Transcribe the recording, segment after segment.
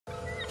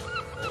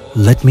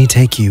Let me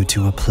take you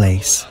to a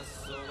place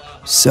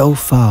so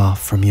far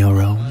from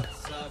your own,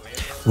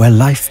 where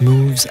life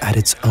moves at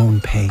its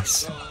own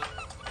pace.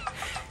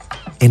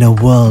 In a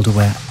world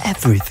where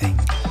everything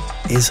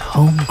is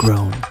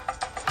homegrown,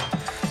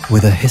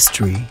 with a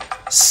history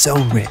so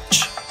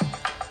rich,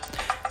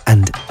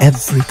 and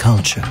every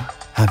culture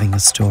having a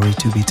story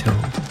to be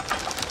told.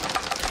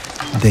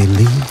 They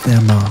leave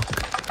their mark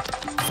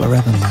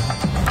forevermore.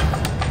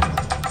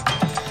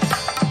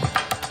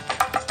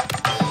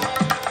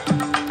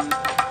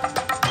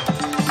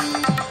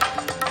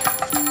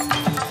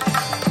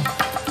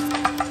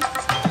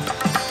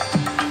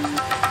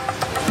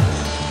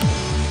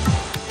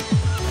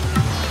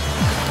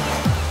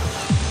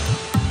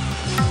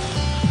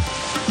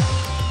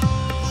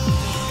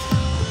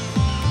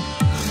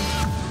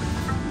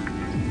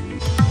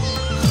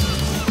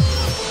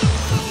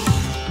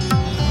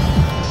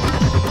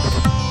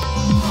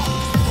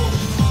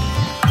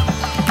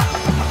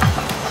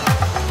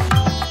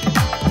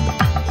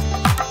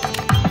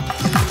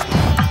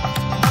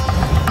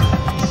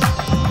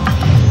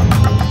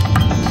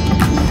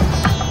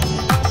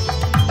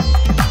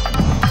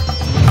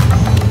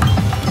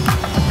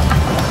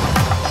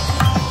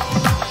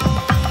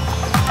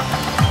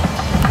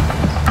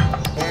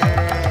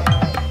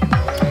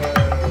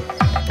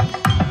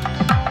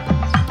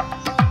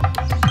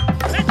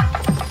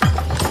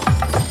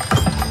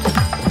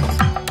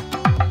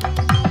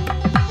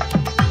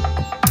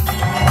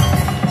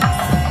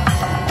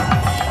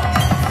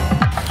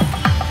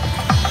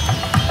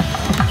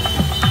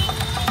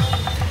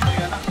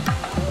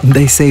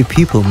 They say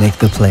people make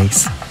the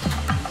place,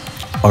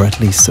 or at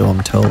least so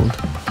I'm told.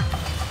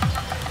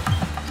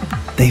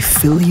 They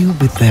fill you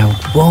with their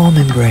warm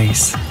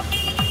embrace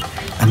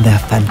and their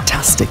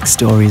fantastic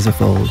stories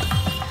of old.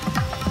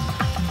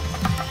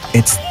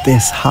 It's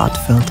this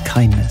heartfelt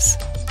kindness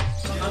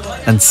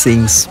and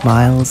seeing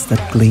smiles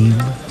that gleam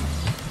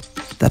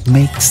that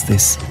makes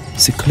this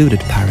secluded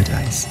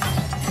paradise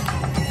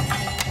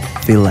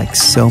feel like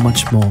so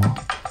much more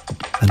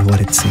than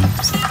what it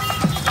seems.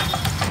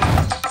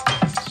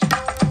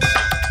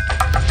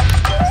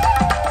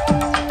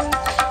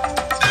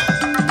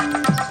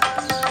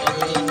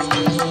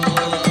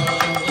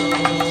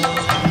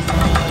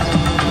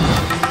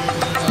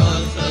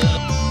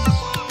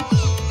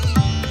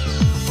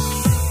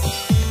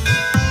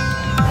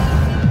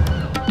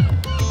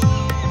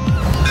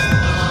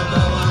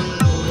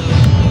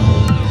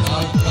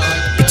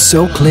 It's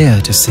so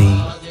clear to see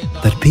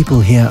that people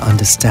here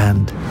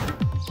understand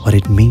what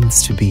it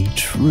means to be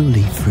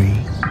truly free.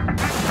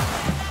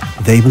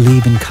 They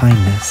believe in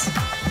kindness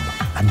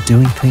and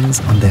doing things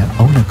on their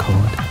own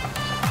accord.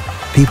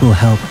 People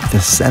help with a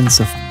sense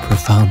of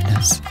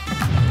profoundness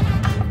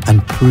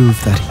and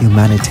prove that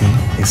humanity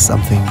is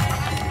something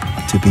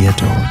to be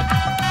adored.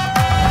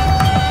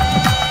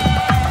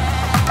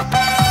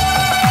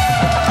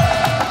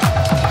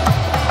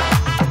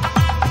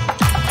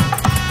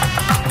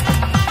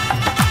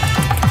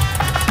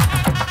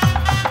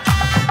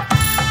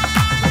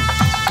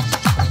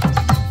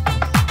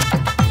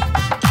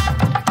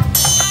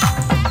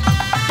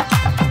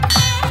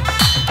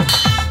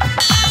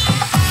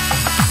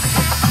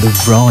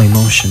 The raw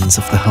emotions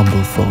of the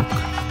humble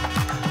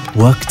folk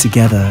work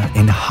together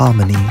in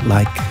harmony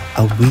like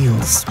a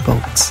wheel's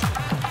spokes.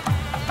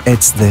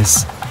 It's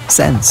this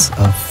sense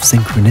of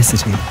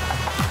synchronicity,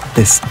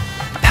 this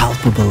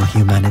palpable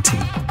humanity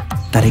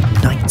that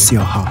ignites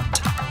your heart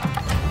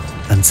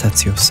and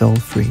sets your soul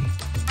free.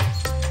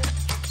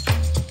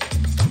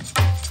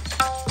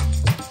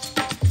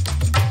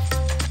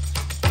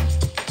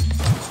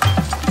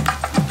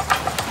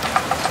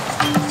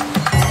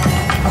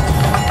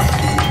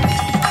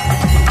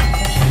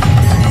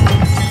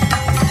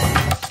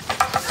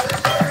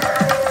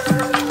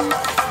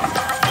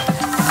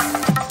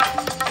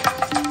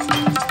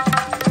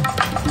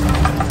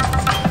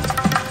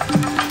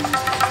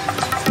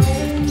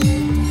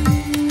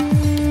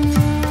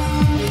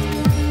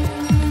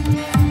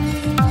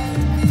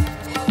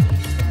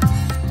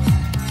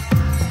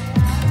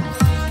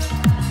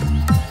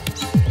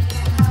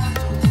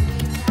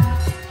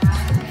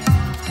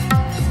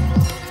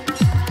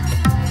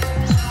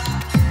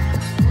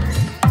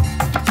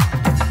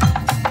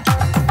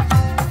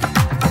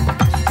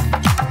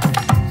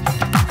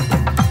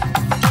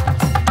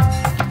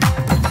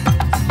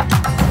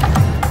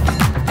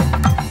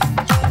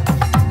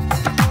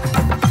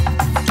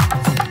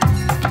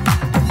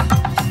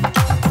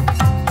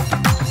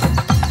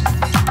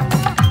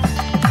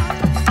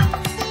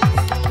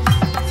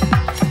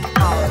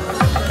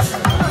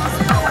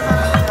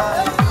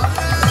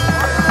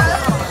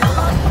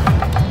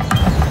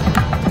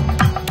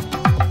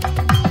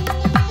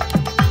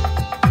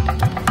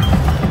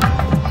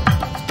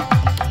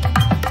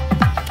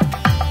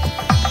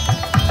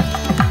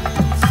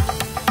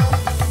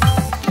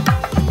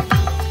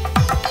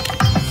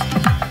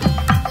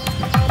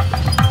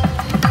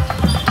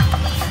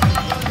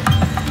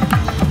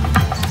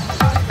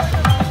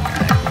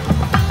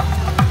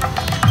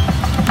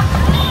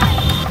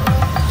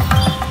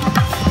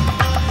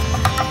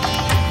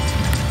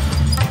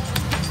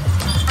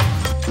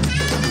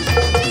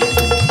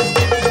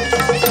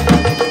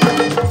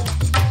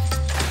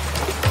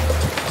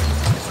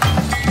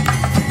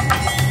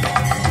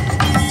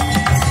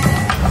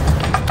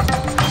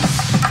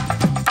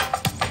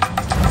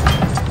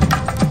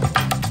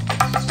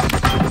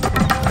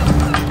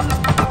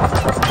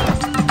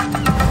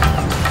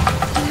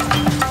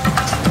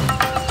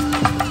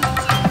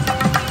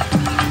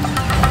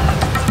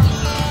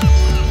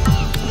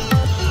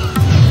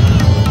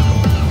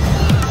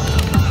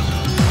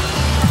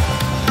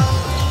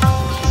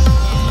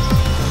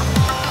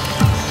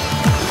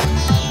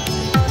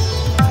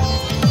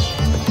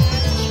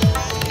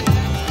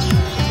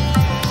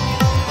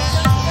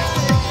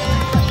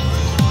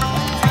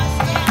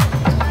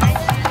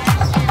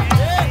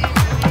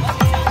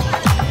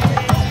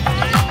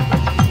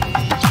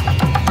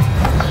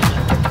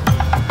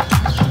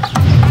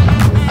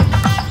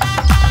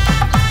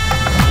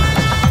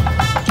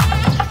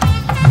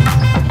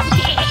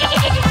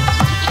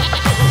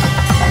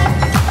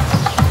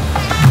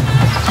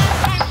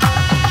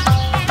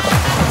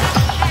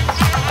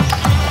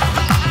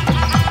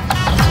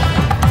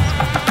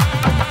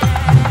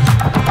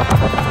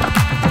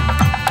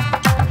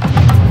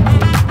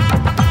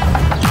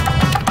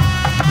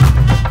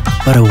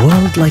 But a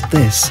world like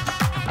this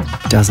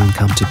doesn't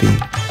come to be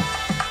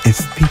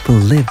if people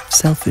live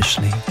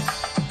selfishly.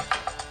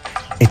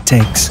 It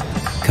takes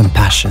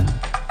compassion,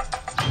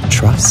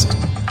 trust,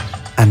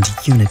 and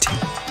unity.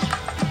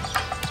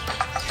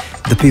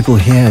 The people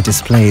here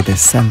display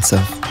this sense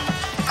of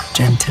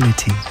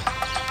gentility,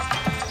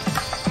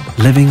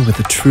 living with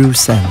a true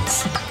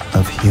sense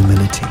of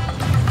humility.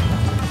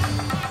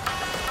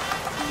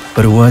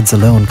 But words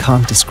alone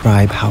can't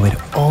describe how it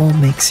all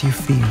makes you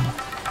feel.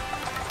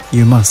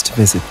 You must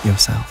visit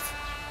yourself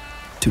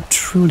to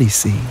truly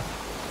see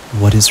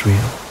what is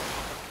real.